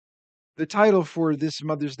The title for this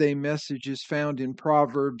Mother's Day message is found in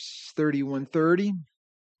Proverbs 31:30.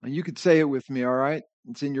 And you could say it with me, all right?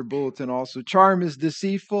 It's in your bulletin also. Charm is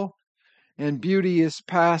deceitful and beauty is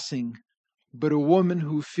passing, but a woman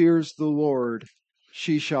who fears the Lord,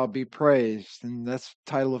 she shall be praised. And that's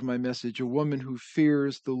the title of my message, A Woman Who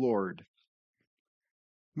Fears the Lord.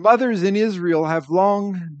 Mothers in Israel have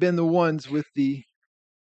long been the ones with the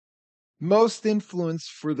most influence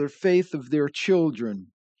for the faith of their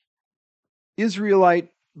children. Israelite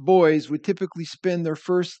boys would typically spend their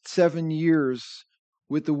first 7 years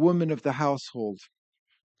with the woman of the household,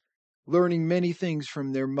 learning many things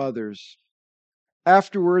from their mothers.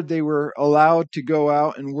 Afterward, they were allowed to go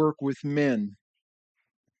out and work with men.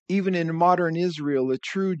 Even in modern Israel, a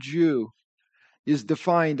true Jew is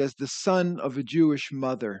defined as the son of a Jewish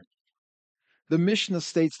mother. The Mishnah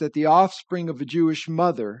states that the offspring of a Jewish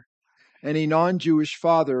mother and a non-Jewish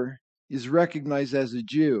father is recognized as a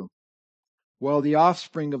Jew, while the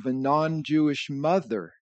offspring of a non-Jewish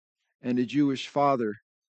mother and a Jewish father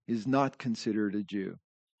is not considered a Jew.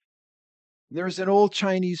 There's an old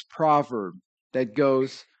Chinese proverb that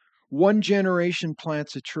goes, one generation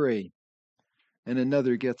plants a tree and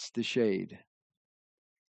another gets the shade.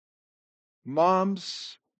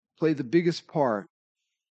 Moms play the biggest part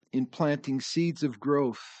in planting seeds of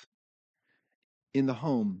growth in the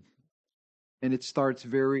home, and it starts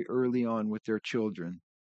very early on with their children.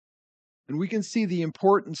 And we can see the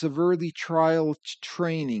importance of early trial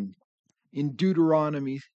training in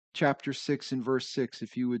Deuteronomy chapter 6 and verse 6.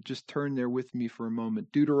 If you would just turn there with me for a moment.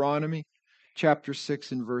 Deuteronomy chapter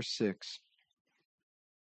 6 and verse 6.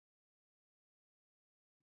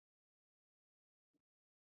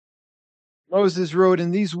 Moses wrote,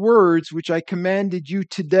 "And these words which I commanded you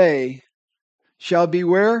today shall be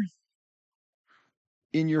where?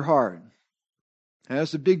 In your heart." And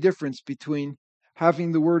there's a big difference between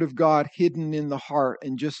having the Word of God hidden in the heart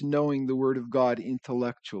and just knowing the Word of God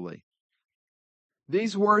intellectually.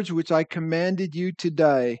 These words which I commanded you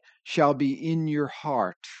today shall be in your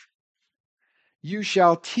heart. You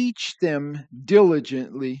shall teach them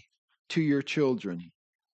diligently to your children.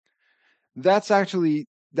 That's actually,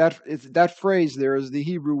 that phrase there is the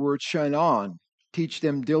Hebrew word shanan, teach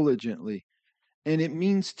them diligently. And it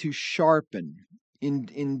means to sharpen.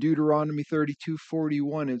 In Deuteronomy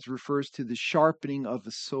 32:41, it refers to the sharpening of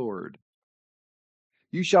a sword.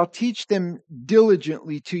 You shall teach them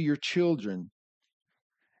diligently to your children,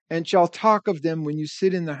 and shall talk of them when you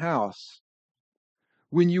sit in the house,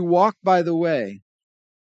 when you walk by the way,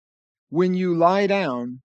 when you lie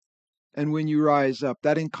down, and when you rise up.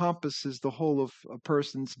 That encompasses the whole of a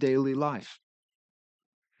person's daily life.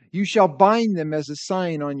 You shall bind them as a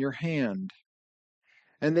sign on your hand,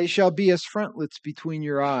 and they shall be as frontlets between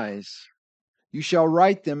your eyes. You shall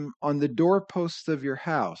write them on the doorposts of your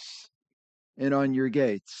house and on your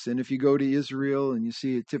gates. And if you go to Israel and you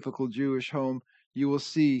see a typical Jewish home, you will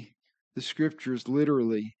see the scriptures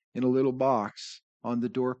literally in a little box on the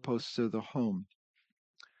doorposts of the home.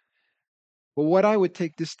 But what I would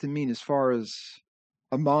take this to mean as far as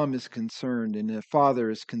a mom is concerned and a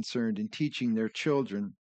father is concerned in teaching their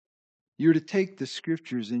children, you're to take the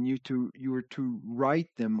scriptures and you are to write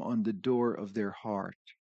them on the door of their heart.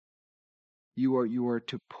 You are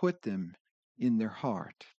to put them in their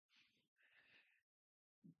heart.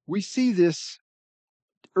 We see this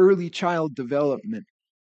early child development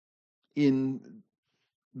in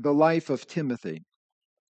the life of Timothy.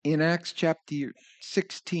 In Acts chapter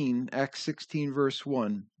 16, Acts 16 verse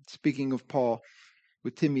 1, speaking of Paul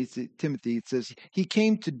with Timothy, it says, he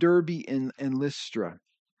came to Derbe and Lystra.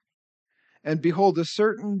 And behold, a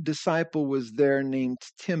certain disciple was there named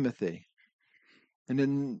Timothy. And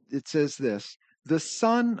then it says this, the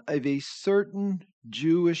son of a certain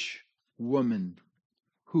Jewish woman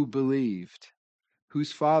who believed,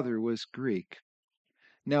 whose father was Greek.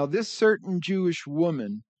 Now, this certain Jewish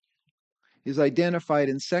woman is identified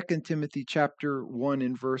in 2 Timothy chapter 1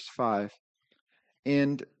 and verse 5.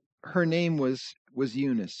 And her name was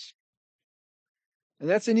Eunice. And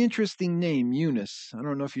that's an interesting name, Eunice. I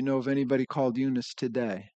don't know if you know of anybody called Eunice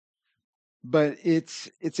today. But it's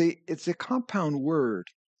a compound word,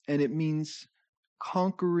 and it means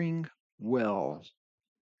conquering well.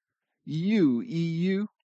 EU,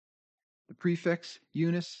 the prefix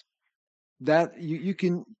Eunice, that you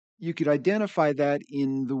could identify that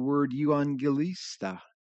in the word euangelista,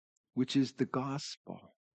 which is the gospel,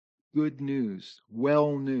 good news,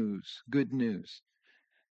 well news, good news.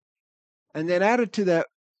 And then added to that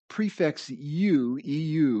prefix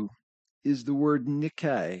EU, is the word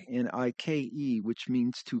Nike, Nike, which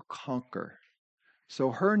means to conquer. So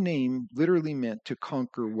her name literally meant to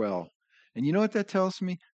conquer well. And you know what that tells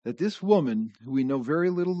me? that this woman, who we know very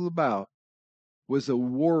little about, was a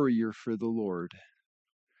warrior for the Lord.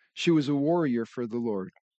 She was a warrior for the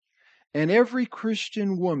Lord. And every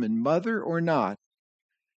Christian woman, mother or not,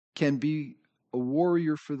 can be a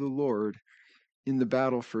warrior for the Lord in the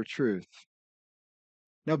battle for truth.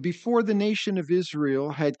 Now, before the nation of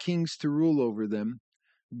Israel had kings to rule over them,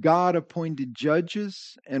 God appointed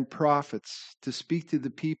judges and prophets to speak to the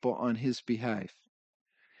people on his behalf.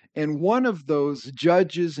 And one of those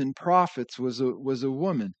judges and prophets was a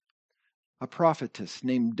woman, a prophetess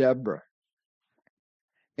named Deborah.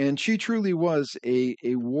 And she truly was a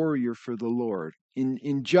warrior for the Lord.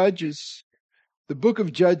 In Judges, the book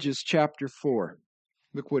of Judges, chapter 4,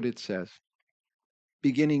 look what it says,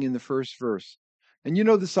 beginning in the first verse. And you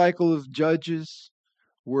know the cycle of Judges,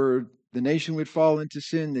 where the nation would fall into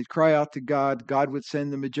sin, they'd cry out to God, God would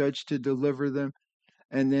send them a judge to deliver them.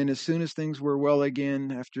 And then as soon as things were well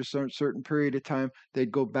again, after a certain period of time,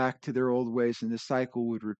 they'd go back to their old ways, and the cycle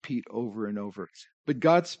would repeat over and over. But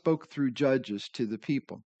God spoke through judges to the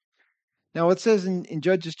people. Now it says in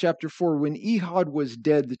Judges chapter 4, when Ehud was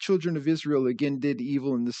dead, the children of Israel again did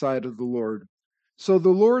evil in the sight of the Lord. So the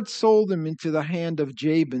Lord sold them into the hand of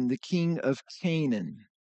Jabin, the king of Canaan,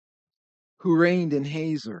 who reigned in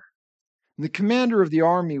Hazor. And the commander of the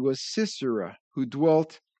army was Sisera, who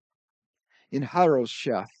dwelt in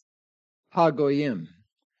Harosheth Hagoyim.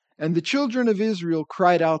 And the children of Israel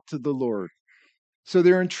cried out to the Lord. So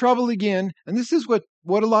they're in trouble again, and this is what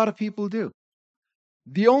a lot of people do.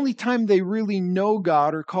 The only time they really know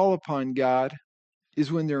God or call upon God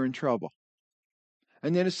is when they're in trouble.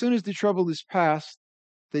 And then as soon as the trouble is past,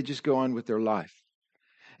 they just go on with their life.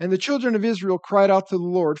 And the children of Israel cried out to the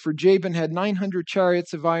Lord, for Jabin had 900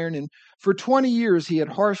 chariots of iron, and for 20 years he had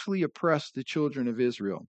harshly oppressed the children of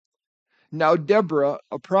Israel. Now Deborah,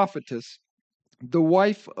 a prophetess, the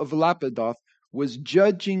wife of Lapidoth, was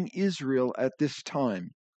judging Israel at this time.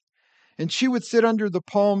 And she would sit under the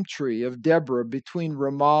palm tree of Deborah between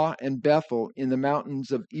Ramah and Bethel in the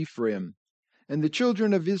mountains of Ephraim. And the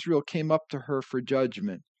children of Israel came up to her for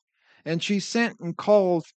judgment. And she sent and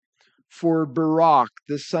called for Barak,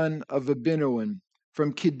 the son of Abinoam,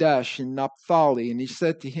 from Kedesh in Naphtali. And he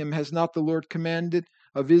said to him, has not the Lord commanded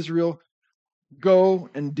of Israel, go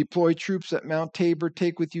and deploy troops at Mount Tabor,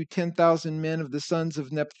 take with you 10,000 men of the sons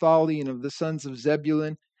of Naphtali and of the sons of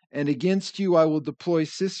Zebulun, and against you I will deploy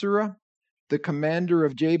Sisera, the commander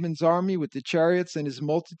of Jabin's army, with the chariots and his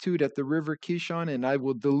multitude at the river Kishon, and I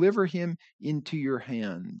will deliver him into your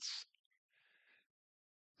hands.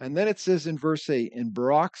 And then it says in verse 8, and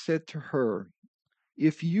Barak said to her,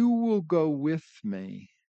 if you will go with me,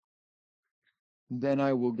 then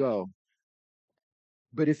I will go.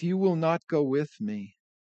 But if you will not go with me,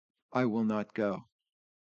 I will not go.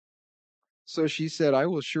 So she said, I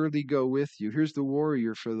will surely go with you. Here's the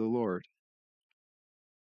warrior for the Lord.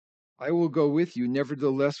 I will go with you.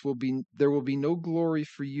 Nevertheless, there will be no glory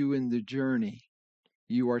for you in the journey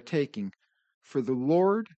you are taking. For the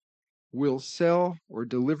Lord will sell or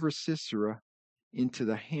deliver Sisera into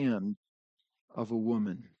the hand of a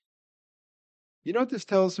woman. You know what this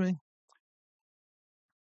tells me?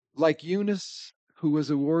 Like Eunice, who was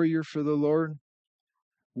a warrior for the Lord,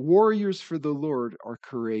 warriors for the Lord are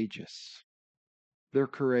courageous. They're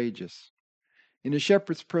courageous. In a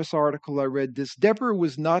Shepherd's Press article, I read this. Deborah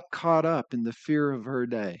was not caught up in the fear of her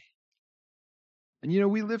day. And you know,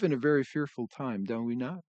 we live in a very fearful time, don't we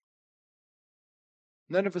not?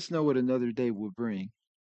 None of us know what another day will bring.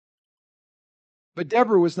 But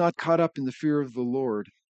Deborah was not caught up in the fear of the Lord,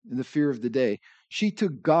 in the fear of the day. She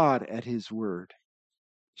took God at his word.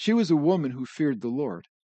 She was a woman who feared the Lord,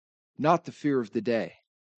 not the fear of the day.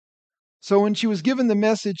 So when she was given the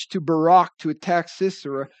message to Barak to attack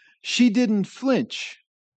Sisera, she didn't flinch.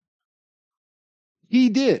 He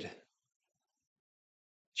did.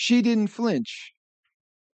 She didn't flinch.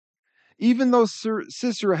 Even though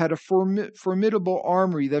Sisera had a formidable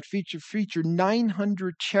armory that featured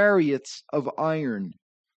 900 chariots of iron,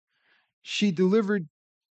 she delivered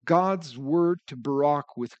God's word to Barak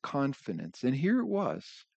with confidence. And here it was.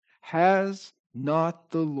 Has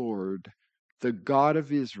not the Lord, the God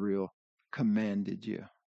of Israel, commanded you?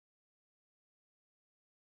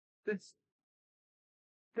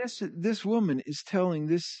 This woman is telling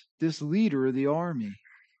this leader of the army,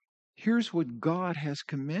 here's what God has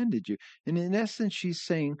commanded you. And in essence, she's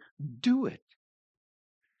saying, do it.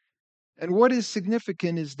 And what is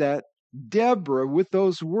significant is that Deborah, with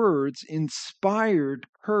those words, inspired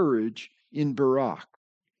courage in Barak.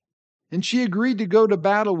 And she agreed to go to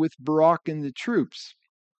battle with Barak and the troops.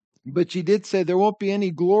 But she did say, there won't be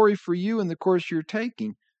any glory for you in the course you're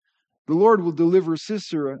taking. The Lord will deliver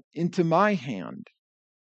Sisera into my hand.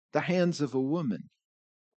 the hands of a woman.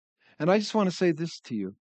 And I just want to say this to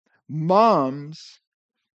you. Moms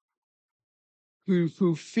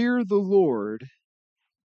who fear the Lord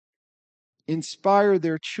inspire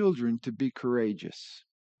their children to be courageous.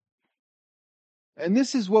 And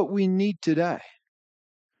this is what we need today.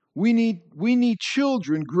 We need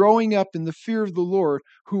children growing up in the fear of the Lord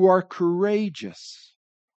who are courageous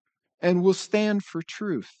and will stand for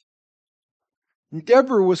truth.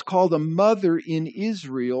 Deborah was called a mother in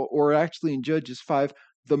Israel, or actually in Judges 5,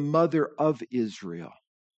 the mother of Israel.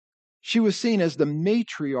 She was seen as the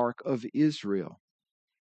matriarch of Israel.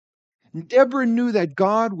 Deborah knew that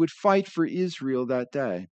God would fight for Israel that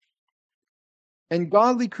day. And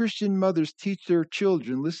godly Christian mothers teach their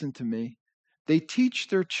children, listen to me, they teach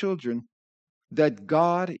their children that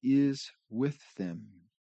God is with them.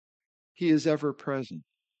 He is ever present.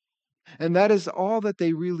 And that is all that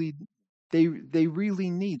they really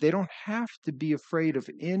need. They don't have to be afraid of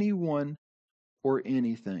anyone or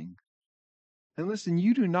anything. And listen,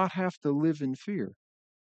 you do not have to live in fear.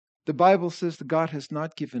 The Bible says that God has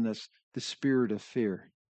not given us the spirit of fear,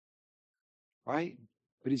 right?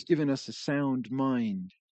 But He's given us a sound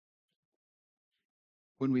mind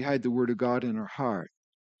when we hide the Word of God in our heart.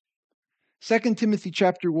 2 Timothy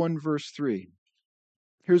chapter 1, verse 3.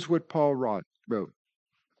 Here's what Paul wrote.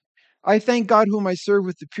 I thank God whom I serve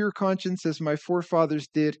with a pure conscience as my forefathers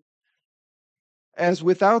did. As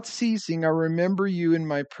without ceasing I remember you in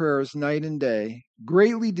my prayers night and day,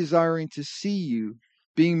 greatly desiring to see you,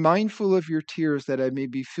 being mindful of your tears that I may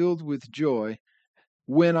be filled with joy.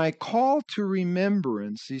 When I call to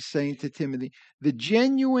remembrance, he's saying to Timothy, the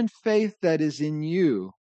genuine faith that is in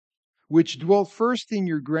you, which dwelt first in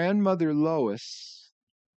your grandmother Lois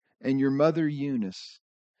and your mother Eunice,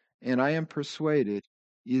 and I am persuaded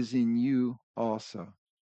is in you also.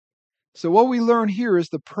 So what we learn here is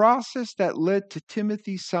the process that led to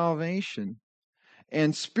Timothy's salvation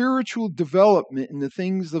and spiritual development in the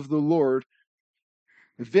things of the Lord.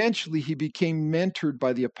 Eventually, he became mentored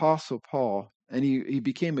by the Apostle Paul, and he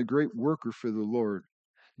became a great worker for the Lord.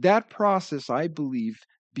 That process, I believe,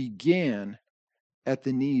 began at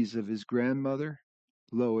the knees of his grandmother,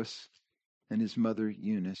 Lois, and his mother,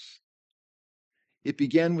 Eunice. It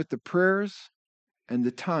began with the prayers and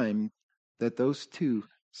the time that those two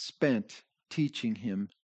spent teaching him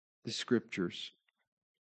the scriptures.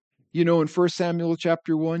 You know, in 1 Samuel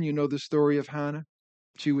chapter 1, you know the story of Hannah.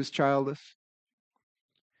 She was childless.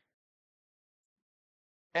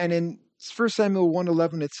 And in 1 Samuel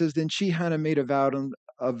 1:11, it says, then she, Hannah, made a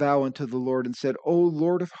vow unto the Lord and said, O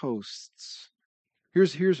Lord of hosts,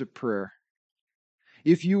 here's a prayer.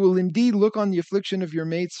 If you will indeed look on the affliction of your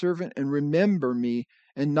maidservant and remember me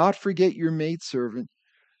and not forget your maidservant,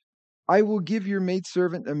 I will give your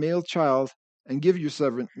maidservant a male child and give your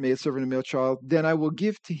maidservant a male child. Then I will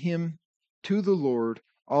give to him to the Lord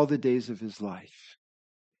all the days of his life.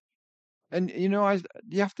 And, you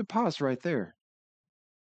have to pause right there.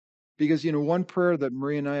 Because, one prayer that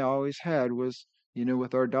Marie and I always had was,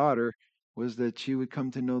 with our daughter, was that she would come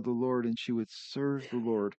to know the Lord and she would serve the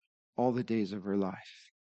Lord all the days of her life.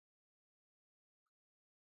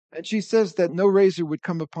 And she says that no razor would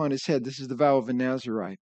come upon his head. This is the vow of a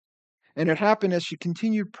Nazirite. And it happened as she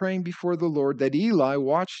continued praying before the Lord that Eli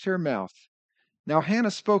watched her mouth. Now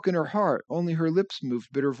Hannah spoke in her heart, only her lips moved,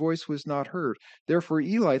 but her voice was not heard. Therefore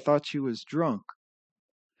Eli thought she was drunk.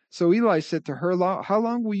 So Eli said to her, how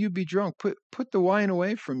long will you be drunk? Put the wine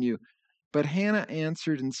away from you. But Hannah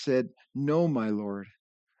answered and said, no, my Lord.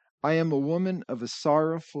 I am a woman of a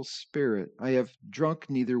sorrowful spirit. I have drunk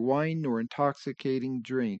neither wine nor intoxicating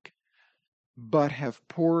drink, but have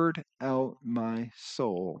poured out my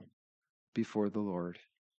soul before the Lord.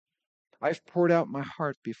 I've poured out my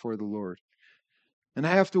heart before the Lord. And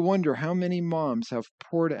I have to wonder how many moms have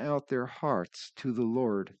poured out their hearts to the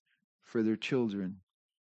Lord for their children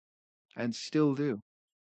and still do,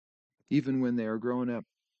 even when they are grown up,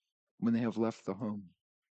 when they have left the home.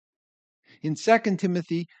 In 2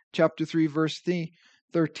 Timothy chapter 3, verse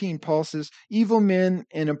 13, Paul says, evil men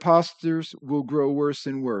and impostors will grow worse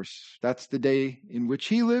and worse. That's the day in which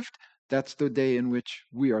he lived. That's the day in which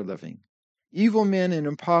we are living. Evil men and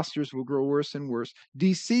impostors will grow worse and worse,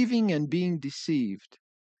 deceiving and being deceived.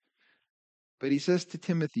 But he says to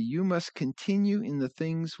Timothy, you must continue in the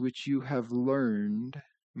things which you have learned.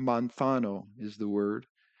 Manthano is the word.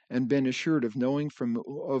 And been assured of knowing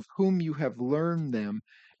of whom you have learned them,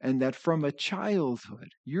 and that from a childhood,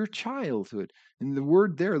 your childhood, and the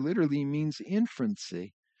word there literally means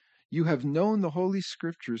infancy, you have known the Holy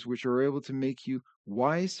Scriptures, which are able to make you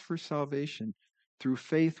wise for salvation through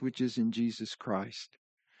faith which is in Jesus Christ.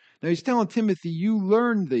 Now he's telling Timothy, you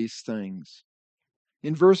learned these things.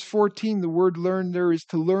 In verse 14, the word learn there is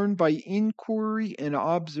to learn by inquiry and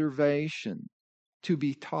observation, to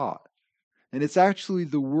be taught. And it's actually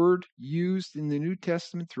the word used in the New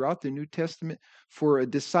Testament, throughout the New Testament, for a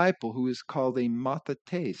disciple who is called a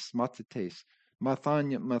matates.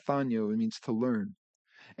 Mathanio, it means to learn.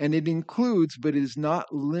 And it includes, but is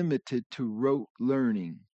not limited to, rote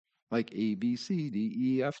learning. Like A, B, C, D,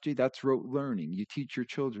 E, F, G, that's rote learning. You teach your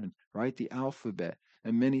children, right? The alphabet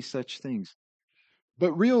and many such things.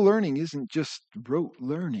 But real learning isn't just rote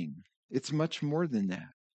learning. It's much more than that.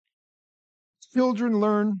 Children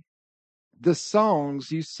learn the songs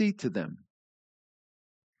you see to them.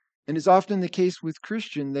 And as often the case with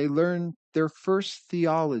Christian, they learn their first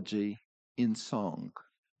theology in song.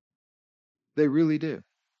 They really do.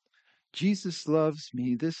 Jesus loves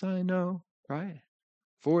me, this I know, right?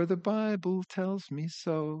 For the Bible tells me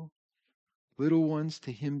so. Little ones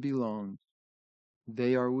to him belong.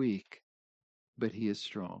 They are weak, but he is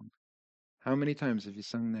strong. How many times have you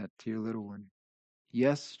sung that to your little one?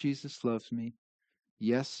 Yes, Jesus loves me.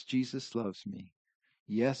 Yes, Jesus loves me.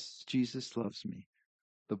 Yes, Jesus loves me.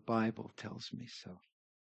 The Bible tells me so.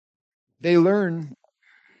 They learn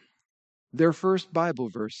their first Bible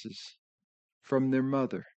verses from their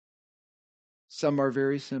mother. Some are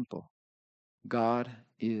very simple. God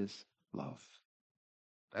is love.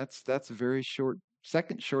 That's a very short,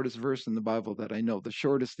 second shortest verse in the Bible that I know. The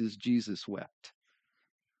shortest is Jesus wept.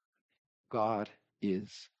 God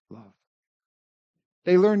is love.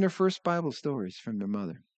 They learn their first Bible stories from their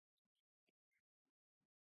mother.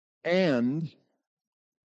 And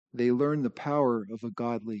they learn the power of a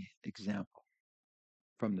godly example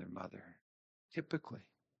from their mother. Typically,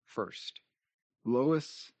 first.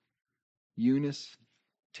 Lois, Eunice,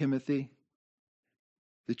 Timothy.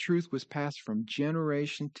 The truth was passed from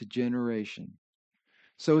generation to generation.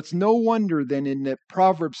 So it's no wonder then in that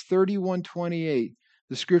Proverbs 31:28,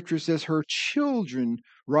 the scripture says, her children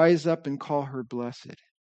rise up and call her blessed.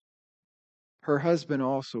 Her husband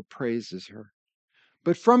also praises her.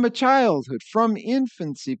 But from a childhood, from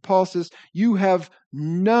infancy, Paul says, you have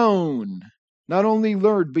known, not only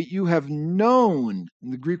learned, but you have known,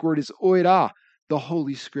 and the Greek word is oira, the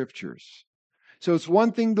Holy Scriptures. So it's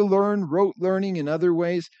one thing to learn, rote learning in other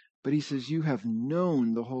ways, but he says, you have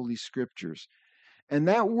known the Holy Scriptures. And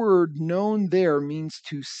that word known there means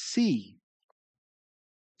to see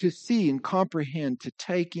and comprehend, to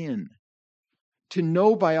take in, to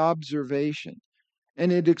know by observation.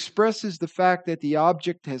 And it expresses the fact that the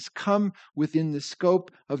object has come within the scope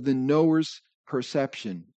of the knower's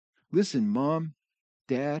perception. Listen, Mom,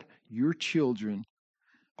 Dad, your children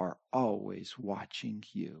are always watching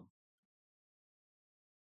you.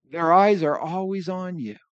 Their eyes are always on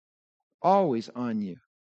you. Always on you.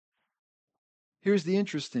 Here's the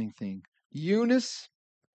interesting thing. Eunice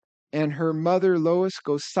and her mother Lois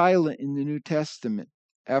go silent in the New Testament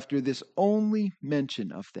after this only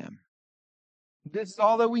mention of them. This is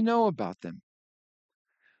all that we know about them.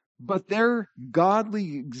 But their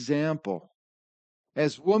godly example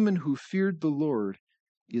as women who feared the Lord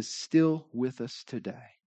is still with us today.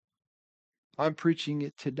 I'm preaching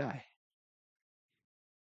it today.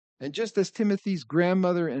 And just as Timothy's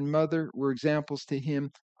grandmother and mother were examples to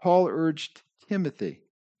him, Paul urged Timothy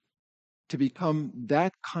to become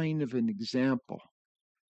that kind of an example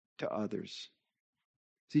to others.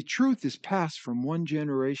 See, truth is passed from one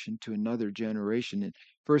generation to another generation. In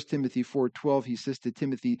 1 Timothy 4:12, he says to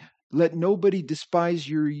Timothy, let nobody despise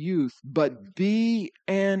your youth, but be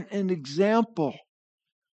an example.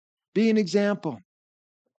 Be an example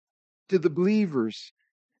to the believers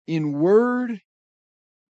in word.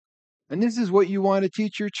 And this is what you want to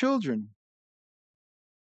teach your children.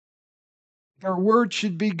 Their word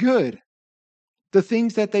should be good. The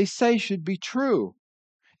things that they say should be true.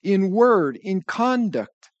 In word, in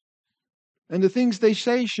conduct. And the things they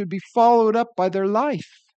say should be followed up by their life.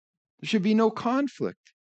 There should be no conflict.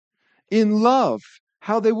 In love,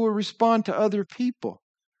 how they will respond to other people.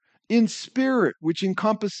 In spirit, which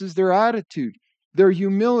encompasses their attitude, their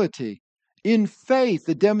humility. In faith,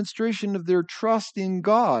 the demonstration of their trust in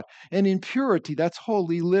God. And in purity, that's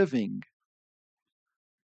holy living.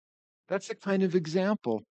 That's the kind of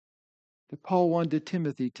example that Paul wanted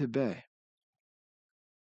Timothy to be.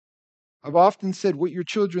 I've often said, what your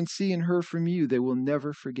children see and hear from you, they will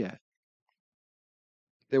never forget.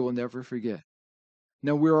 They will never forget.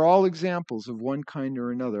 Now, we're all examples of one kind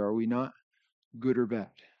or another, are we not? Good or bad.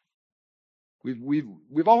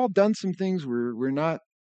 We've all done some things we're not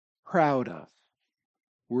proud of.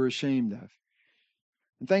 We're ashamed of.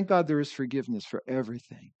 And thank God there is forgiveness for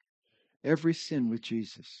everything. Every sin with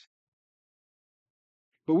Jesus.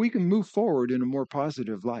 But we can move forward in a more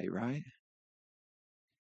positive light, right?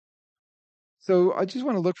 So I just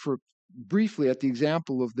want to look for briefly at the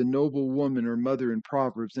example of the noble woman or mother in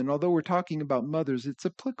Proverbs. And although we're talking about mothers, it's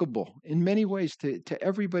applicable in many ways to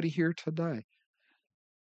everybody here today.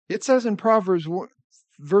 It says in Proverbs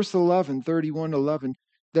verse 11, 31:11,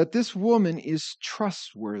 that this woman is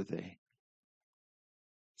trustworthy.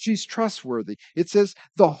 She's trustworthy. It says,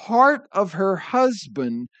 the heart of her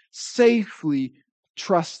husband safely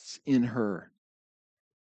trusts in her.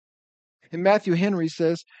 And Matthew Henry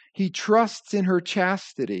says, he trusts in her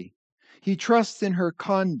chastity. He trusts in her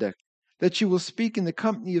conduct, that she will speak in the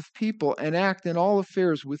company of people and act in all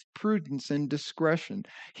affairs with prudence and discretion.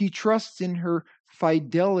 He trusts in her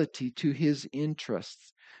fidelity to his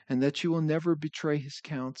interests, and that she will never betray his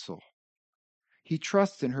counsel. He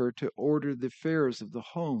trusts in her to order the affairs of the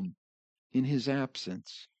home in his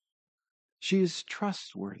absence. She is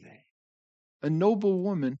trustworthy. A noble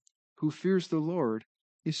woman who fears the Lord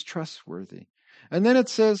is trustworthy. And then it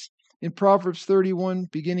says in Proverbs 31,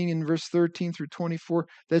 beginning in verse 13 through 24,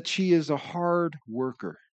 that she is a hard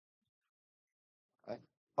worker.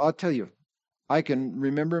 I'll tell you, I can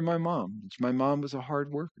remember my mom. My mom was a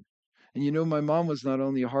hard worker. And you know, my mom was not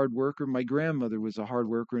only a hard worker, my grandmother was a hard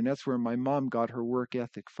worker, and that's where my mom got her work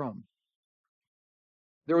ethic from.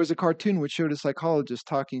 There was a cartoon which showed a psychologist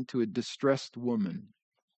talking to a distressed woman.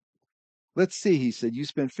 Let's see, he said, you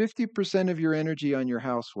spend 50% of your energy on your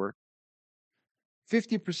housework,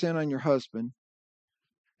 50% on your husband,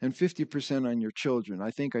 and 50% on your children.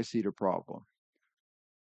 I think I see the problem.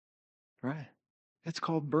 Right? It's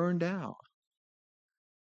called burned out.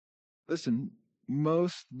 Listen,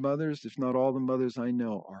 most mothers, if not all the mothers I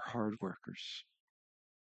know, are hard workers.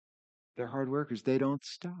 They're hard workers. They don't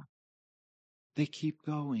stop. They keep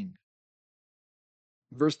going.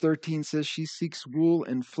 Verse 13 says she seeks wool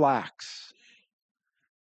and flax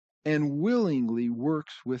and willingly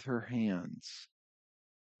works with her hands.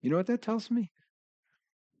 You know what that tells me?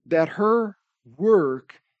 That her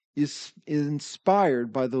work is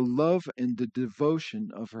inspired by the love and the devotion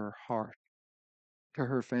of her heart to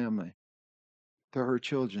her family, to her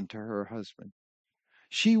children, to her husband.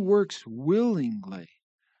 She works willingly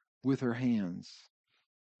with her hands.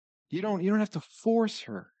 You don't have to force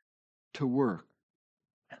her to work.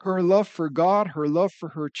 Her love for God, her love for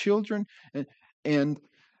her children, and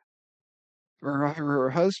her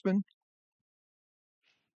husband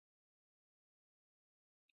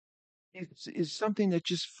is something that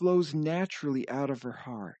just flows naturally out of her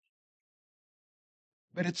heart.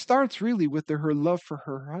 But it starts really with her love for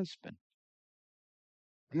her husband.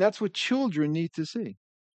 And that's what children need to see.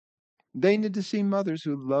 They need to see mothers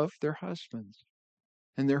who love their husbands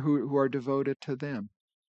and who are devoted to them.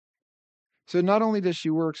 So not only does she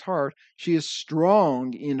work hard, she is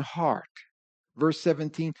strong in heart. Verse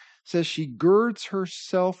 17 says she girds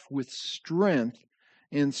herself with strength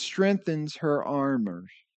and strengthens her armor,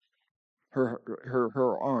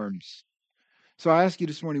 her arms. So I ask you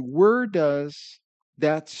this morning, where does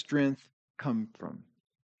that strength come from?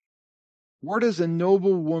 Where does a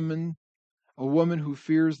noble woman, a woman who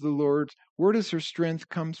fears the Lord, where does her strength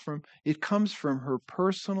comes from? It comes from her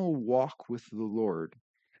personal walk with the Lord.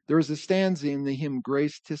 There is a stanza in the hymn,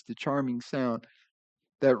 Grace, 'Tis the Charming Sound,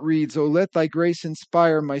 that reads, "O let thy grace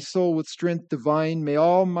inspire my soul with strength divine. May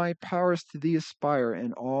all my powers to thee aspire,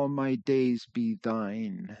 and all my days be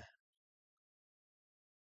thine."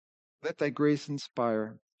 Let thy grace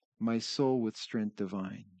inspire my soul with strength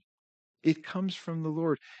divine. It comes from the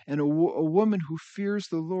Lord. And a woman who fears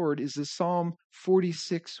the Lord is a Psalm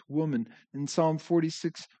 46 woman. In Psalm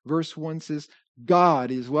 46, verse 1 says,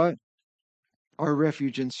 God is what? Our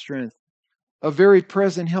refuge and strength, a very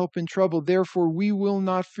present help in trouble. Therefore we will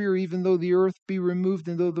not fear, even though the earth be removed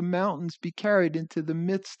and though the mountains be carried into the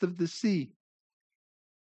midst of the sea.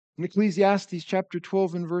 In Ecclesiastes chapter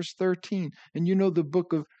 12 and verse 13, and you know the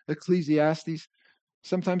book of Ecclesiastes,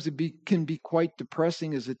 sometimes can be quite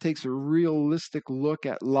depressing as it takes a realistic look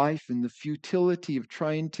at life and the futility of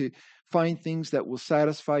trying to find things that will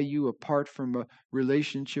satisfy you apart from a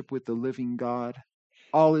relationship with the living God.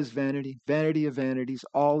 All is vanity, vanity of vanities,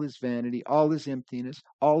 all is vanity, all is emptiness,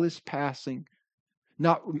 all is passing.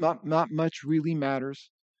 Not much really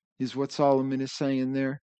matters, is what Solomon is saying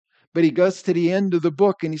there. But he goes to the end of the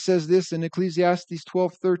book and he says this in Ecclesiastes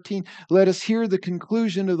 12:13, let us hear the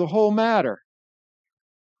conclusion of the whole matter.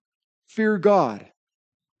 Fear God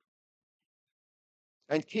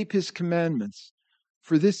and keep his commandments,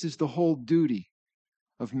 for this is the whole duty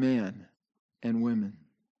of man and women.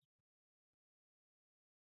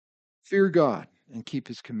 Fear God and keep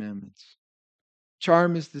his commandments.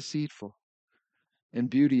 Charm is deceitful and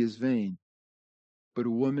beauty is vain, but a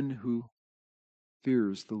woman who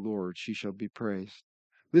fears the Lord, she shall be praised.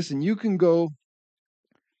 Listen, you can go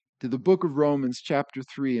to the book of Romans, chapter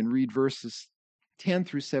 3, and read verses 10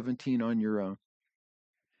 through 17 on your own.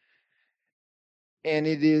 And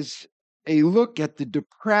it is a look at the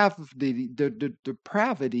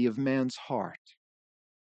depravity of man's heart.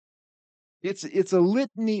 It's a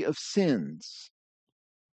litany of sins.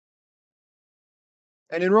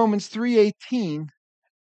 And in Romans 3:18,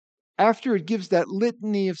 after it gives that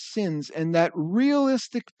litany of sins and that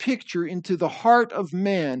realistic picture into the heart of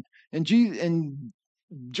man, and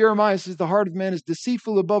Jeremiah says the heart of man is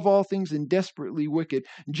deceitful above all things and desperately wicked.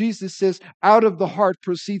 Jesus says out of the heart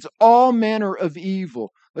proceeds all manner of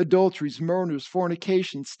evil, adulteries, murders,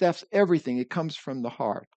 fornications, thefts, everything. It comes from the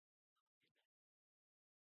heart.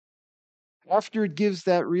 After it gives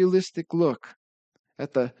that realistic look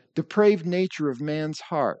at the depraved nature of man's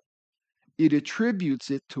heart, it attributes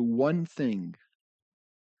it to one thing.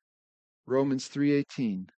 Romans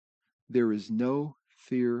 3:18, there is no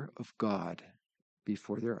fear of God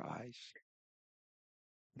before their eyes.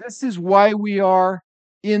 This is why we are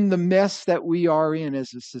in the mess that we are in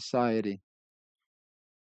as a society.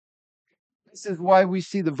 This is why we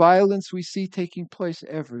see the violence we see taking place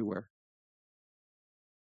everywhere.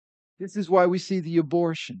 This is why we see the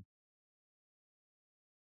abortion,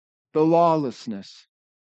 the lawlessness.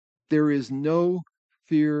 There is no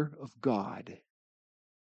fear of God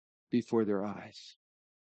before their eyes.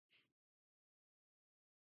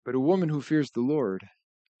 But a woman who fears the Lord,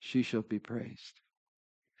 she shall be praised.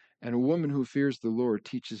 And a woman who fears the Lord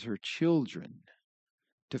teaches her children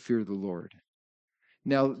to fear the Lord.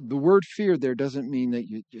 Now, the word fear there doesn't mean that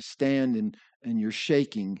you stand and you're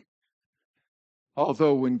shaking.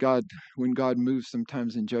 Although when God moves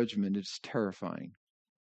sometimes in judgment, it's terrifying.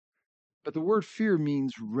 But the word fear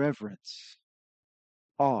means reverence,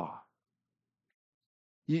 awe.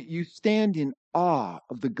 You stand in awe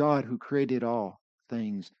of the God who created all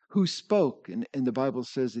things, who spoke, and the Bible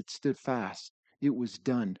says it stood fast. It was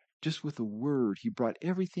done. Just with a word, he brought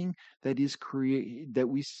everything that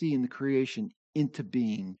we see in the creation into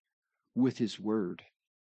being with his word.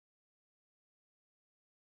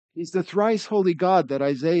 He's the thrice holy God that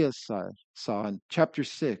Isaiah saw in chapter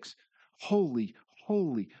 6. Holy,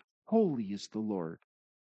 holy, holy is the Lord.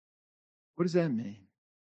 What does that mean?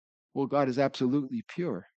 Well, God is absolutely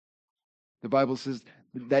pure. The Bible says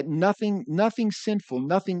that nothing sinful,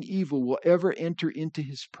 nothing evil will ever enter into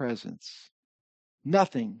his presence.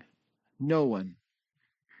 Nothing. No one.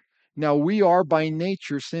 Now, we are by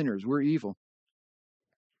nature sinners. We're evil.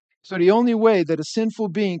 So the only way that a sinful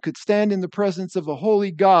being could stand in the presence of a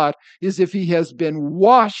holy God is if he has been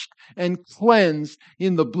washed and cleansed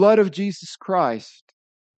in the blood of Jesus Christ.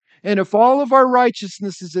 And if all of our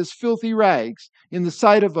righteousness is as filthy rags in the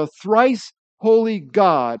sight of a thrice holy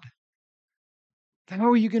God, how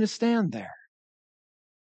are you going to stand there?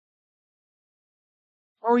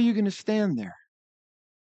 How are you going to stand there?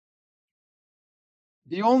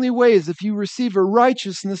 The only way is if you receive a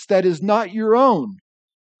righteousness that is not your own.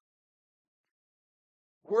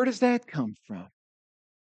 Where does that come from?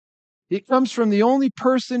 It comes from the only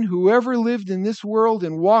person who ever lived in this world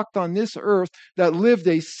and walked on this earth that lived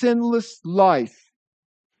a sinless life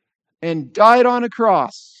and died on a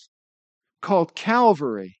cross called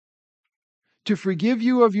Calvary to forgive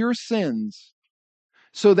you of your sins,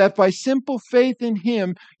 so that by simple faith in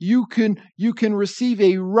him you can receive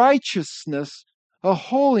a righteousness, a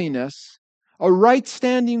holiness, a right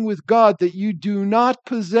standing with God that you do not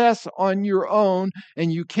possess on your own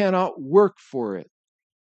and you cannot work for it.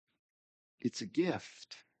 It's a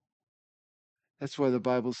gift. That's why the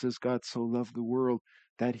Bible says God so loved the world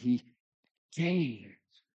that he gave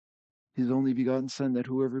his only begotten Son, that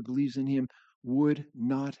whoever believes in him would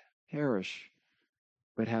not perish,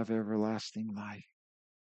 but have everlasting life.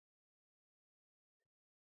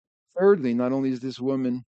 Thirdly, not only is this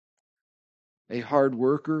woman a hard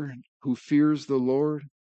worker who fears the Lord,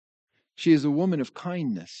 she is a woman of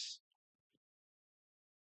kindness.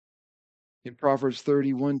 In Proverbs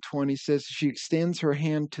 31:20 says she extends her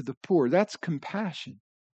hand to the poor. That's compassion.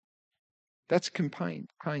 That's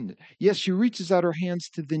kindness. Yes, she reaches out her hands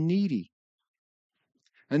to the needy.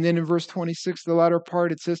 And then in verse 26, the latter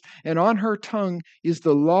part, it says, and on her tongue is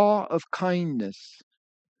the law of kindness.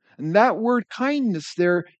 And that word kindness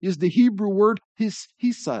there is the Hebrew word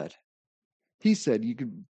hesed. Hesed, you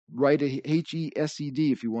could write a Hesed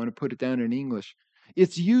if you want to put it down in English.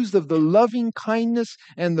 It's used of the loving kindness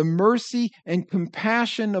and the mercy and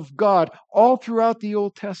compassion of God all throughout the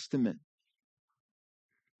Old Testament.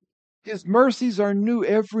 His mercies are new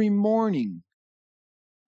every morning.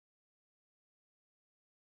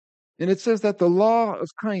 And it says that the law of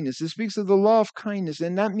kindness, it speaks of the law of kindness,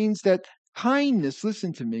 and that means that Kindness,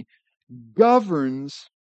 listen to me, governs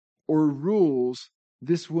or rules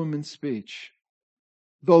this woman's speech.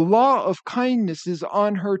 The law of kindness is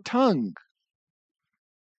on her tongue.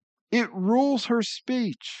 It rules her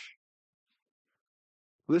speech.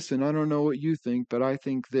 Listen, I don't know what you think, but I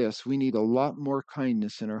think this. We need a lot more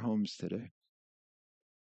kindness in our homes today.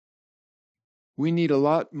 We need a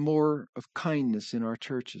lot more of kindness in our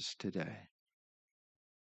churches today.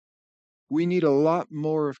 We need a lot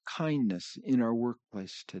more of kindness in our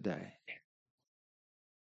workplace today.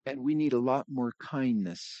 And we need a lot more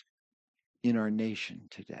kindness in our nation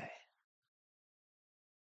today.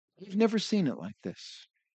 I've never seen it like this.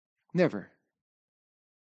 Never.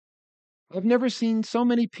 I've never seen so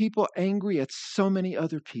many people angry at so many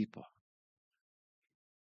other people.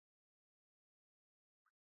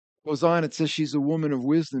 Goes on, it says she's a woman of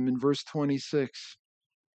wisdom in verse 26.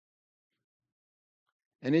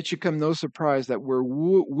 And it should come no surprise that where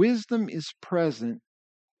wisdom is present,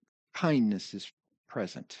 kindness is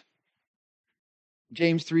present.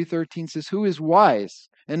 James 3:13 says, "Who is wise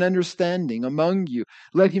and understanding among you?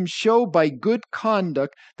 Let him show by good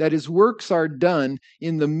conduct that his works are done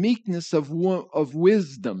in the meekness of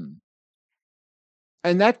wisdom."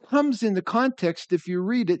 And that comes in the context, if you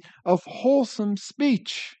read it, of wholesome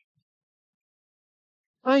speech,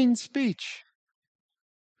 kind speech.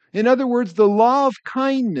 In other words, the law of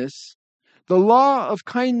kindness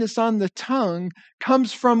on the tongue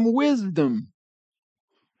comes from wisdom.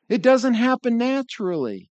 It doesn't happen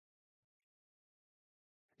naturally.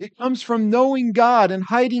 It comes from knowing God and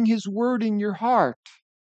hiding His word in your heart.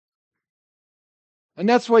 And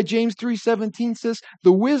that's why James 3:17 says,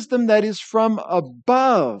 the wisdom that is from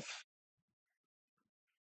above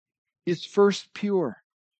is first pure.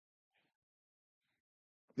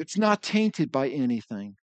 It's not tainted by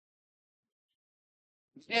anything.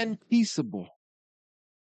 And peaceable.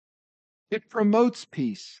 It promotes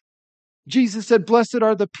peace. Jesus said, "Blessed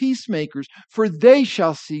are the peacemakers, for they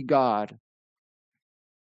shall see God."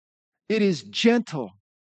 It is gentle.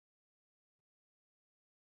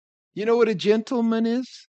 You know what a gentleman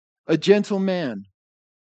is? A gentleman.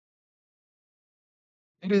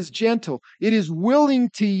 It is gentle. It is willing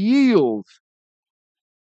to yield.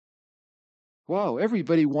 Wow,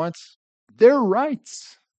 everybody wants their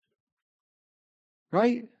rights,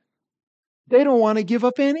 right? They don't want to give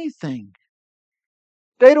up anything.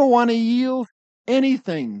 They don't want to yield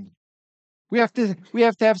anything. We have to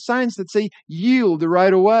have signs that say yield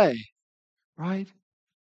right away, right?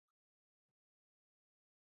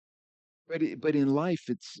 But in life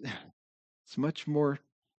it's much more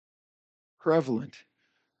prevalent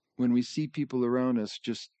when we see people around us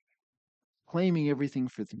just claiming everything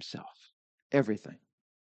for themselves. Everything.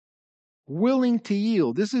 Willing to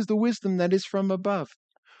yield. This is the wisdom that is from above.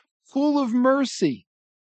 Full of mercy.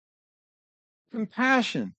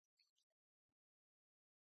 Compassion.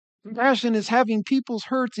 Compassion is having people's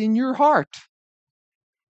hurts in your heart.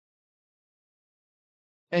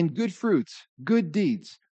 And good fruits, good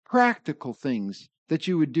deeds, practical things that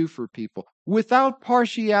you would do for people without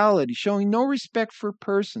partiality, showing no respect for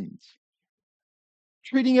persons,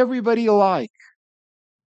 treating everybody alike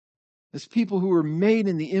as people who are made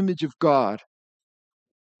in the image of God.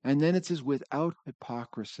 And then it says without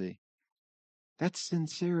hypocrisy. That's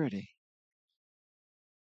sincerity.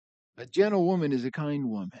 A gentle woman is a kind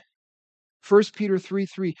woman. 1 Peter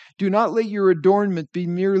 3:3, do not let your adornment be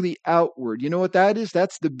merely outward. You know what that is?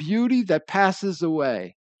 That's the beauty that passes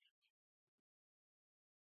away.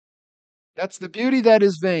 That's the beauty that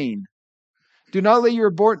is vain. Do not let your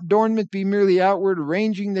adornment be merely outward,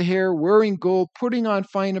 arranging the hair, wearing gold, putting on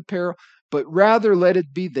fine apparel, but rather let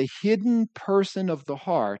it be the hidden person of the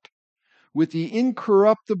heart with the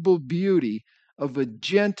incorruptible beauty of a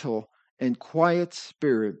gentle and quiet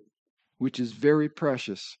spirit, which is very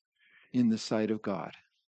precious in the sight of God.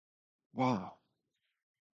 Wow.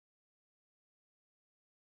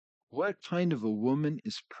 What kind of a woman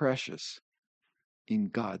is precious in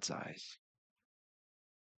God's eyes?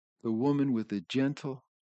 The woman with a gentle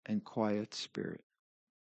and quiet spirit.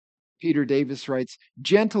 Peter Davis writes,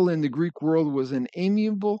 gentle in the Greek world was an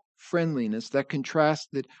amiable friendliness that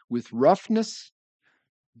contrasted with roughness,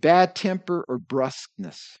 bad temper, or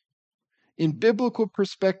brusqueness. In biblical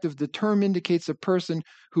perspective, the term indicates a person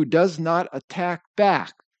who does not attack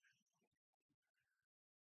back,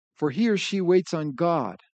 for he or she waits on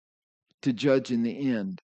God to judge in the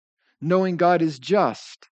end. Knowing God is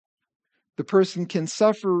just, the person can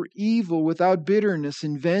suffer evil without bitterness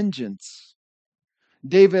and vengeance.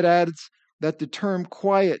 David adds that the term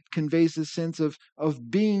quiet conveys a sense of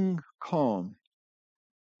being calm,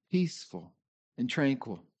 peaceful, and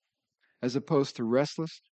tranquil, as opposed to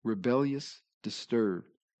restless rebellious, disturbed,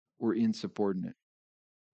 or insubordinate.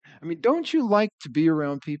 I mean, don't you like to be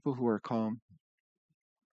around people who are calm,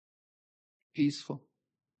 peaceful,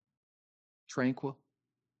 tranquil?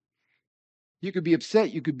 You could be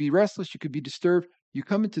upset, you could be restless, you could be disturbed. You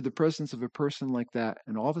come into the presence of a person like that,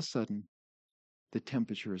 and all of a sudden, the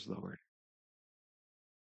temperature is lowered.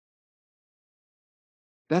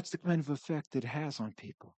 That's the kind of effect it has on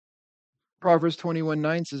people. Proverbs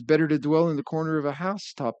 21:9 says, better to dwell in the corner of a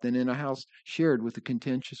housetop than in a house shared with a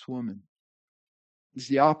contentious woman. It's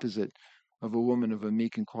the opposite of a woman of a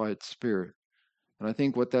meek and quiet spirit. And I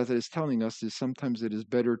think what that is telling us is sometimes it is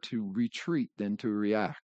better to retreat than to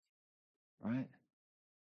react. Right?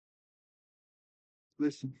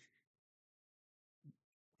 Listen,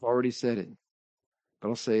 I've already said it, but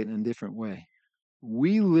I'll say it in a different way.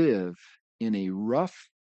 We live in a rough,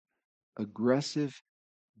 aggressive,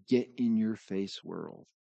 get in your face world.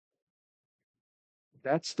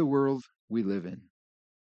 That's the world we live in.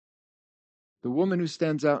 The woman who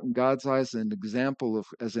stands out in God's eyes as an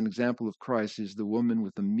example of Christ is the woman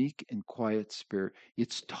with a meek and quiet spirit.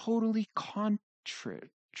 It's totally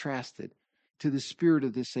contrasted to the spirit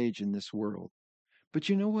of this age and this world. But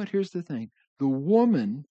you know what? Here's the thing. The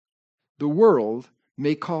world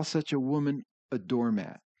may call such a woman a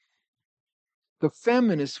doormat. The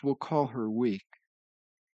feminists will call her weak.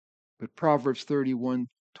 But Proverbs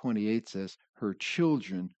 31:28 says, her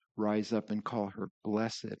children rise up and call her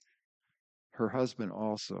blessed. Her husband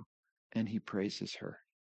also, and he praises her.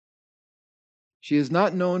 She is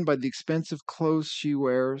not known by the expensive clothes she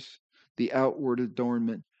wears, the outward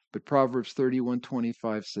adornment, but Proverbs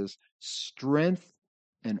 31:25 says, strength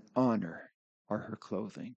and honor are her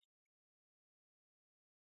clothing.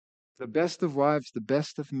 The best of wives, the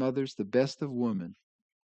best of mothers, the best of women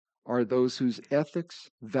are those whose ethics,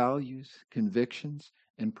 values, convictions,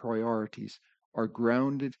 and priorities are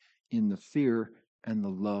grounded in the fear and the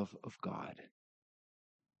love of God.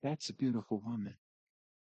 That's a beautiful woman.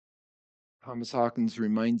 Thomas Hawkins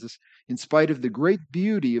reminds us, in spite of the great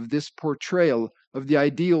beauty of this portrayal of the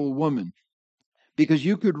ideal woman, because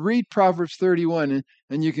you could read Proverbs 31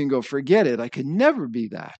 and you can go, forget it, I could never be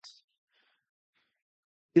that.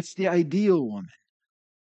 It's the ideal woman,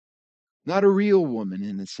 not a real woman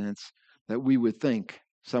in the sense that we would think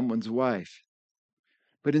someone's wife.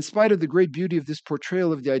 But in spite of the great beauty of this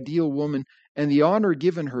portrayal of the ideal woman and the honor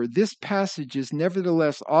given her, this passage is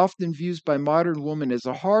nevertheless often viewed by modern women as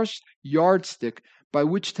a harsh yardstick by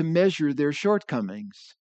which to measure their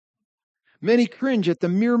shortcomings. Many cringe at the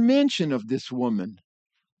mere mention of this woman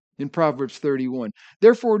in Proverbs 31.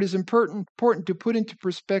 Therefore, it is important to put into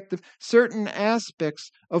perspective certain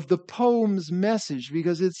aspects of the poem's message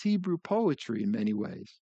because it's Hebrew poetry in many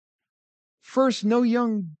ways. First, no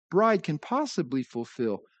young bride can possibly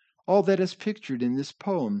fulfill all that is pictured in this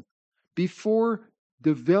poem before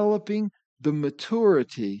developing the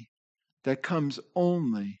maturity that comes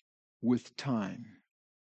only with time.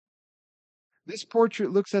 This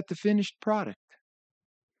portrait looks at the finished product,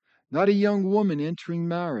 not a young woman entering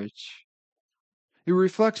marriage. It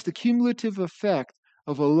reflects the cumulative effect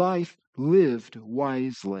of a life lived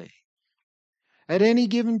wisely. At any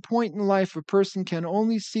given point in life, a person can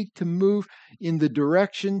only seek to move in the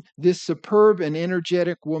direction this superb and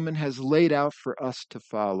energetic woman has laid out for us to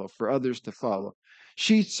follow, for others to follow.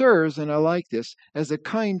 She serves, and I like this, as a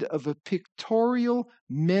kind of a pictorial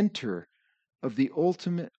mentor of the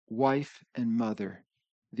ultimate wife and mother,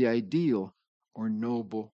 the ideal or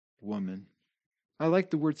noble woman. I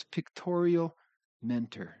like the words pictorial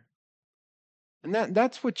mentor. And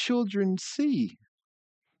that's what children see,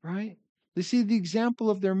 right? They see the example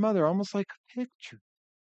of their mother, almost like a picture.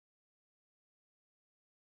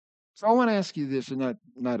 So I want to ask you this, and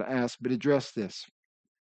not ask, but address this.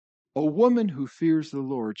 A woman who fears the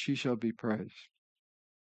Lord, she shall be praised.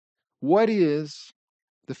 What is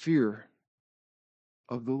the fear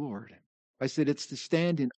of the Lord? I said it's to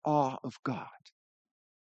stand in awe of God.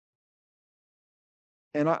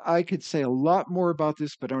 And I could say a lot more about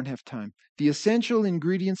this, but I don't have time. The essential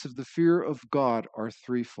ingredients of the fear of God are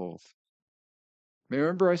threefold.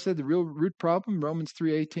 Remember I said the real root problem, Romans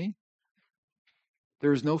 3:18?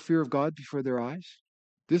 There is no fear of God before their eyes.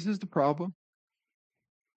 This is the problem.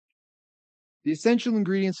 The essential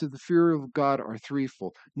ingredients of the fear of God are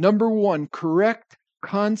threefold. Number one, correct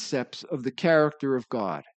concepts of the character of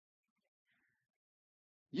God.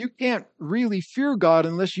 You can't really fear God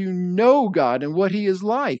unless you know God and what He is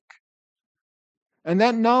like. And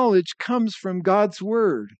that knowledge comes from God's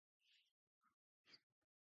Word.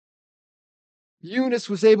 Eunice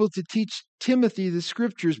was able to teach Timothy the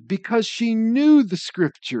Scriptures because she knew the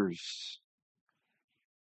Scriptures.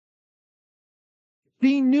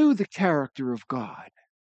 He knew the character of God.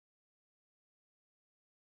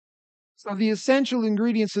 So the essential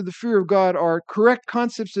ingredients of the fear of God are correct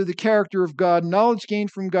concepts of the character of God, knowledge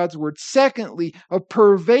gained from God's word. Secondly, a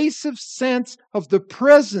pervasive sense of the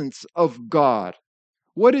presence of God.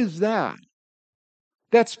 What is that?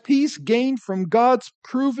 That's peace gained from God's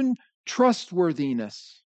proven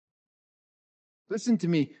trustworthiness. Listen to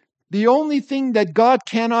me. The only thing that God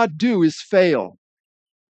cannot do is fail.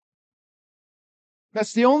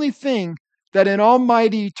 That's the only thing that an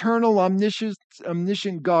almighty, eternal,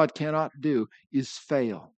 omniscient God cannot do is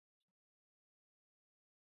fail.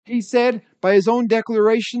 He said by his own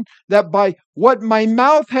declaration that by what my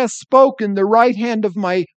mouth has spoken, the right hand of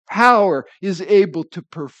my power is able to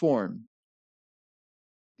perform,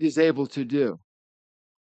 is able to do.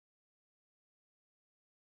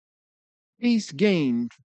 Peace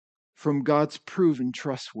gained from God's proven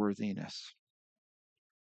trustworthiness.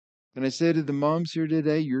 And I say to the moms here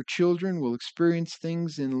today, your children will experience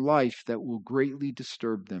things in life that will greatly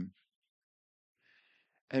disturb them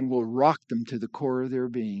and will rock them to the core of their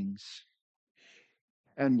beings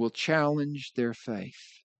and will challenge their faith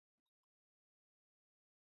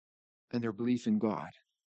and their belief in God.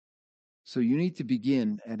 So you need to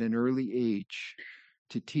begin at an early age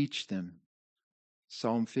to teach them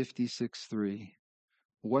Psalm 56:3.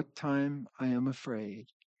 What time I am afraid,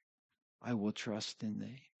 I will trust in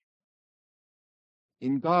thee.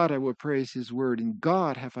 In God I will praise his word. In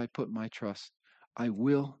God have I put my trust. I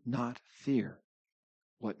will not fear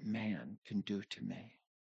what man can do to me.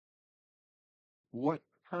 What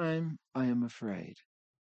time I am afraid,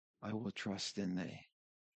 I will trust in thee.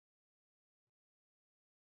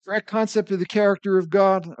 Correct concept of the character of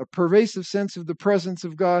God, a pervasive sense of the presence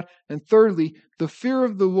of God, and thirdly, the fear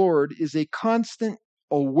of the Lord is a constant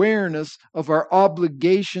awareness of our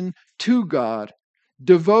obligation to God,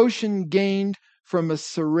 devotion gained from a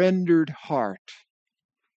surrendered heart.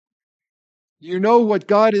 You know what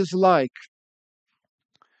God is like.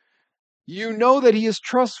 You know that he is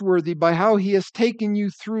trustworthy by how he has taken you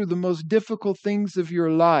through the most difficult things of your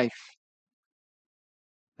life.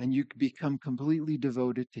 And you become completely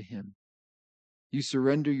devoted to him. You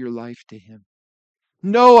surrender your life to him.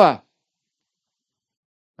 Noah.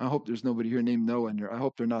 I hope there's nobody here named Noah in here. I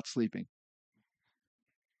hope they're not sleeping.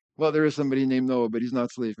 Well, there is somebody named Noah, but he's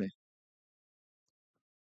not sleeping.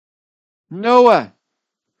 Noah,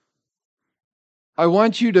 I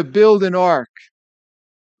want you to build an ark.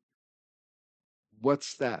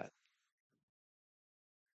 What's that?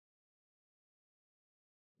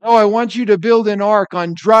 Oh, I want you to build an ark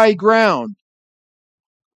on dry ground.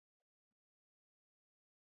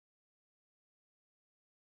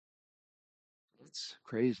 It's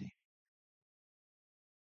crazy.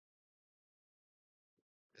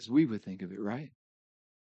 As we would think of it, right?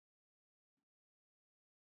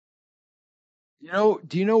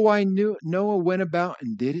 Do you know why Noah went about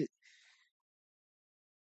and did it?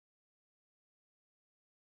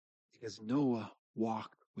 Because Noah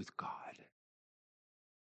walked with God.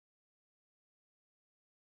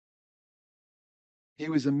 He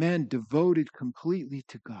was a man devoted completely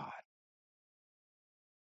to God.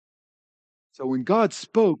 So when God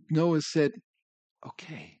spoke, Noah said,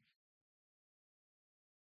 okay.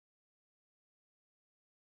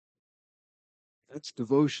 That's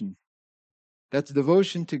devotion. That's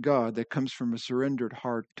devotion to God that comes from a surrendered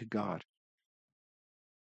heart to God.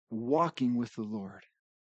 Walking with the Lord.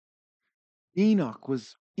 Enoch,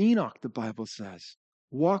 the Bible says,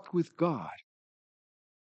 walked with God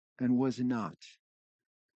and was not.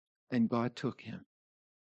 And God took him.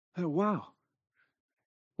 Oh, wow.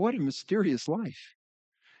 What a mysterious life.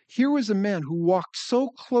 Here was a man who walked so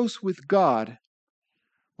close with God,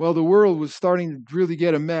 while the world was starting to really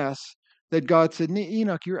get a mess, that God said,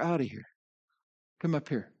 Enoch, you're out of here. Come up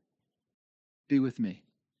here. Be with me.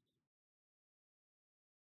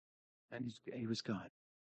 And he was gone.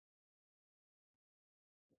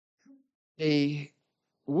 A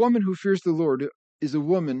woman who fears the Lord is a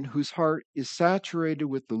woman whose heart is saturated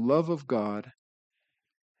with the love of God,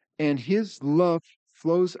 and his love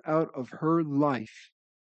flows out of her life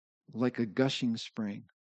like a gushing spring.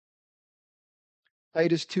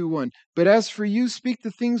 Titus 2:1. But as for you, speak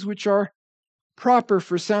the things which are proper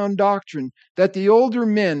for sound doctrine, that the older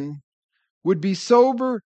men would be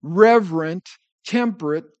sober, reverent,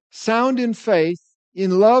 temperate, sound in faith,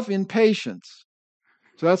 in love, in patience.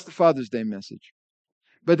 So that's the Father's Day message.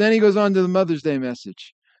 But then he goes on to the Mother's Day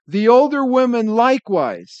message. The older women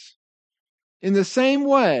likewise, in the same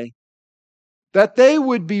way, that they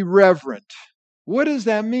would be reverent. What does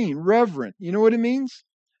that mean? Reverent. You know what it means?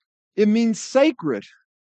 It means sacred.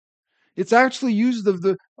 It's actually used of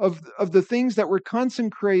of the things that were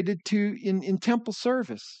consecrated to in temple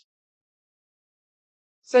service.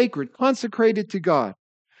 Sacred, consecrated to God.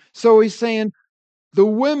 So he's saying the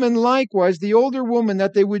women likewise, the older women,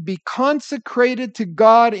 that they would be consecrated to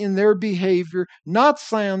God in their behavior, not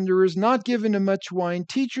slanderers, not given to much wine,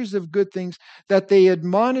 teachers of good things, that they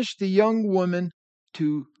admonish the young women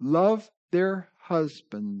to love their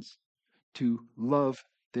husbands, to love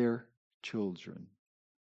their children.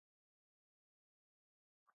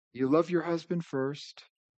 You love your husband first.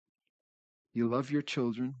 You love your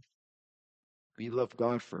children. You love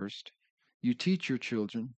God first. You teach your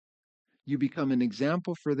children. You become an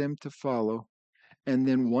example for them to follow. And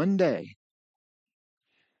then one day,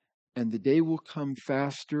 and the day will come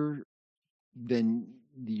faster than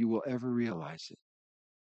you will ever realize it,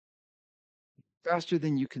 faster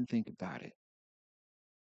than you can think about it.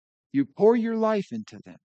 You pour your life into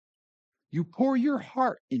them. You pour your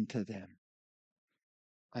heart into them.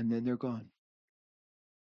 And then they're gone.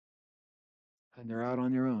 And they're out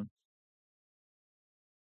on their own.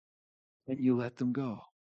 And you let them go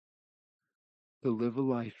to live a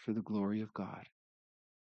life for the glory of God.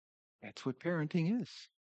 That's what parenting is.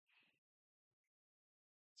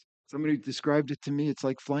 Somebody described it to me. It's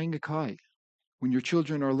like flying a kite. When your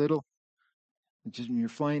children are little, just when you're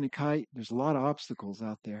flying a kite, there's a lot of obstacles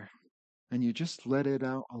out there. And you just let it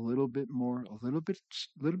out a little bit more, a little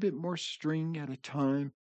bit more string at a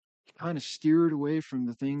time. Kind of steer it away from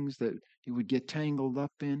the things that it would get tangled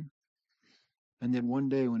up in. And then one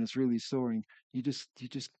day when it's really soaring, you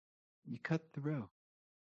cut the rope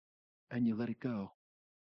and you let it go.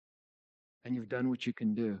 And you've done what you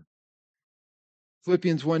can do.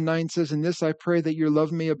 Philippians 1:9 says, "In this I pray that your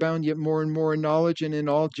love may abound yet more and more in knowledge and in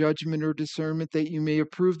all judgment or discernment, that you may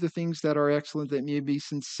approve the things that are excellent, that may be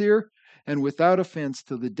sincere and without offense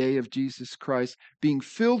till the day of Jesus Christ, being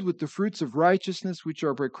filled with the fruits of righteousness which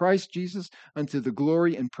are by Christ Jesus unto the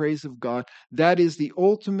glory and praise of God." That is the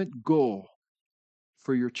ultimate goal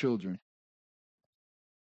for your children.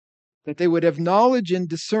 That they would have knowledge and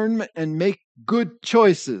discernment and make good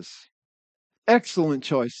choices, excellent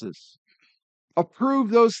choices. Approve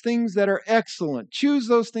those things that are excellent. Choose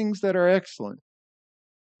those things that are excellent.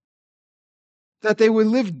 That they would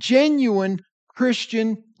live genuine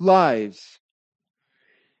Christian lives.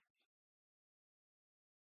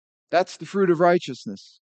 That's the fruit of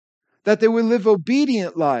righteousness. That they would live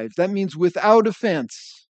obedient lives. That means without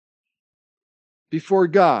offense before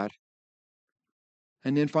God.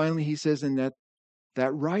 And then finally he says, and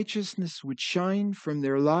that righteousness would shine from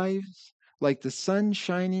their lives like the sun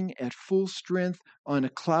shining at full strength on a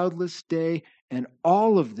cloudless day, and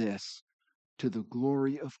all of this to the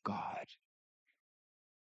glory of God.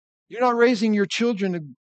 You're not raising your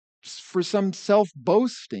children for some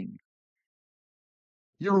self-boasting.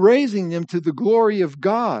 You're raising them to the glory of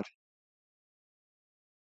God.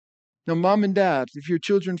 Now, mom and dad, if your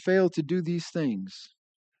children fail to do these things,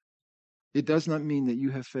 it does not mean that you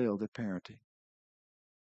have failed at parenting.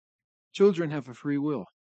 Children have a free will.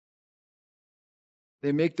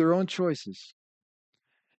 They make their own choices.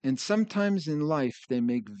 And sometimes in life, they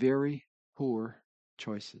make very poor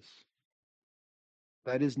choices.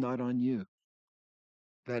 That is not on you.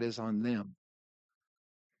 That is on them.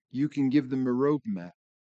 You can give them a roadmap,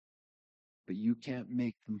 but you can't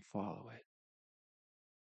make them follow it.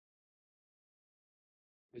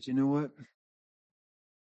 But you know what?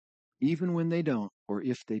 Even when they don't, or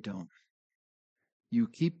if they don't, you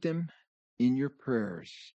keep them in your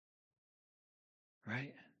prayers,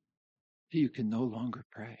 right? You can no longer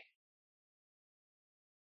pray.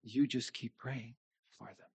 You just keep praying for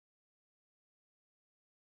them.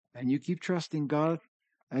 And you keep trusting God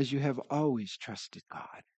as you have always trusted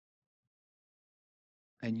God.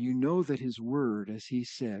 And you know that His word, as He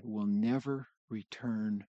said, will never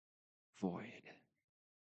return void.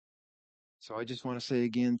 So I just want to say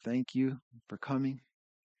again, thank you for coming.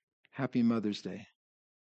 Happy Mother's Day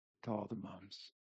to all the moms.